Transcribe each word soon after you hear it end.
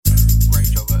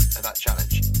of that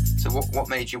challenge. So what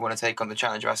made you want to take on the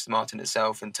challenge of Aston Martin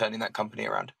itself and turning that company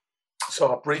around? So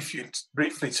I'll briefly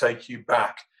take you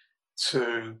back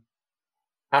to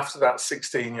after that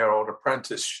 16-year-old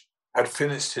apprentice had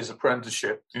finished his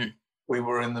apprenticeship. We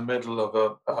were in the middle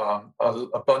of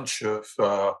a bunch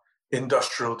of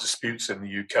industrial disputes in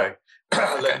the UK,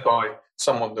 led by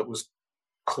someone that was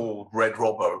called Red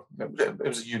Robbo. It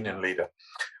was a union leader.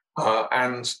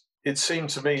 And it seemed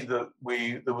to me that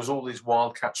there was all these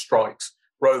wildcat strikes.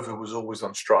 Rover was always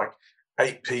on strike.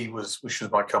 8P, which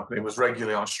was my company, was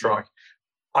regularly on strike.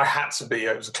 I had to be,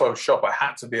 it was a closed shop, I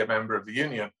had to be a member of the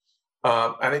union.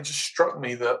 And it just struck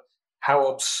me that how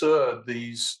absurd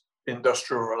these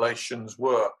industrial relations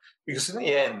were. Because in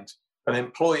the end, an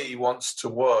employee wants to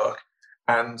work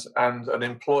and an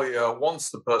employer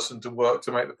wants the person to work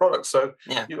to make the product. So,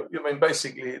 you mean,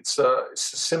 basically, it's a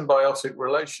symbiotic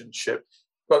relationship.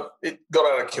 But it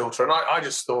got out of kilter. And I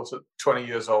just thought at 20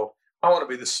 years old, I want to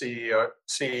be the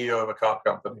CEO of a car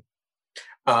company.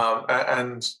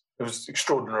 And it was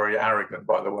extraordinarily arrogant,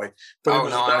 by the way.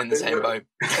 But I'm in the same boat.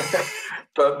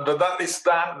 but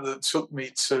that took me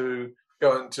to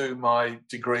go and do my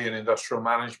degree in industrial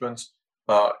management,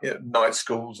 night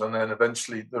schools, and then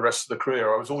eventually the rest of the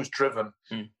career. I was always driven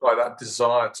by that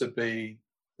desire to be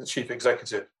the chief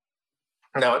executive.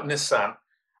 Now, at Nissan,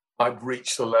 I'd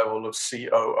reached the level of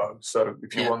COO, so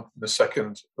if you want the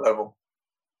second level,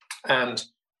 and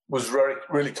was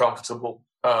really comfortable,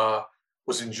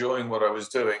 was enjoying what I was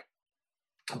doing.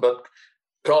 But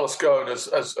Carlos Ghosn,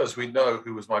 as we know,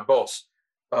 who was my boss,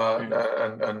 and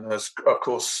has, of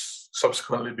course,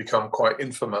 subsequently become quite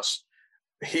infamous,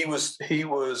 he was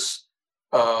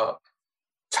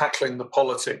tackling the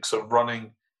politics of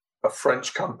running a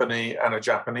French company and a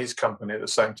Japanese company at the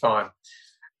same time.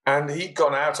 And he'd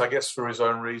gone out, I guess, for his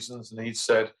own reasons, and he'd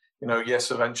said, yes,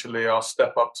 eventually I'll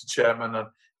step up to chairman, and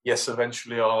yes,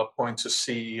 eventually I'll appoint a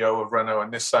CEO of Renault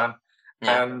and Nissan.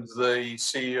 And the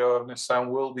CEO of Nissan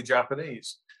will be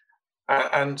Japanese.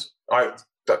 And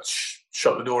that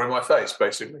shut the door in my face,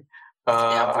 basically.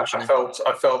 I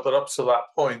felt that up to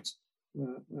that point,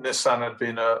 Nissan had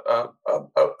been a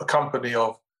company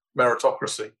of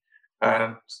meritocracy.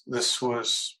 And this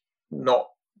was not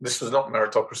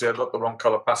meritocracy. I'd got the wrong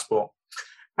color passport.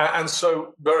 And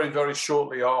so very, very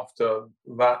shortly after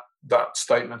that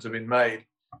statement had been made,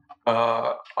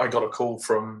 I got a call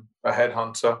from a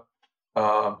headhunter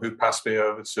who passed me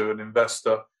over to an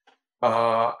investor.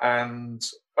 And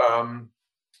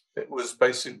it was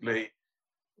basically,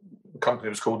 the company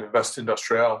was called Invest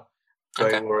Industrial.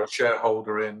 They were a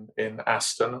shareholder in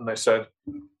Aston, and they said,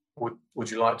 would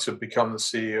you like to become the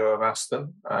CEO of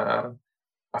Aston?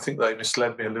 I think they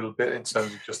misled me a little bit in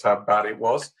terms of just how bad it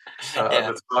was at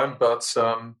the time. But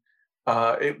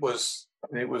it was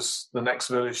the next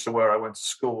village to where I went to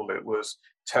school. It was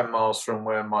 10 miles from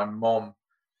where my mom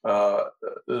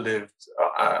lived.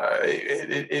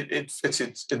 It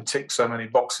fitted and ticked so many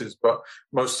boxes, but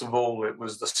most of all, it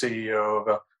was the CEO of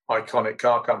an iconic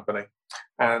car company.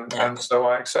 And so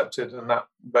I accepted, and that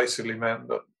basically meant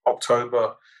that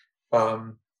October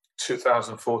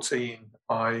 2014,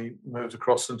 I moved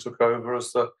across and took over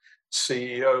as the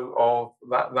CEO of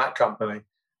that company.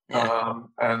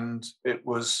 And it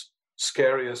was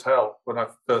scary as hell when I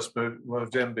first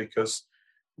moved in, because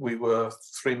we were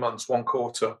 3 months, one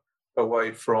quarter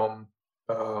away from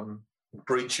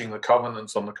breaching the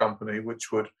covenants on the company,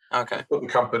 which would put the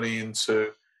company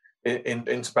into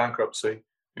bankruptcy.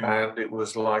 And it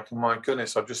was like, my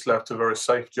goodness, I've just left a very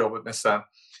safe job at Nissan,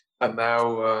 and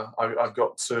now I've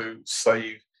got to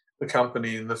save the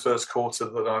company in the first quarter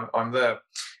that I'm there.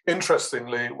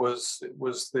 Interestingly, it was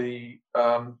the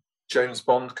James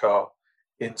Bond car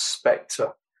in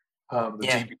Spectre,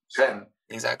 the GB10.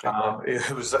 Exactly.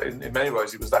 It was, in many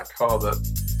ways, it was that car that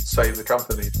saved the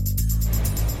company.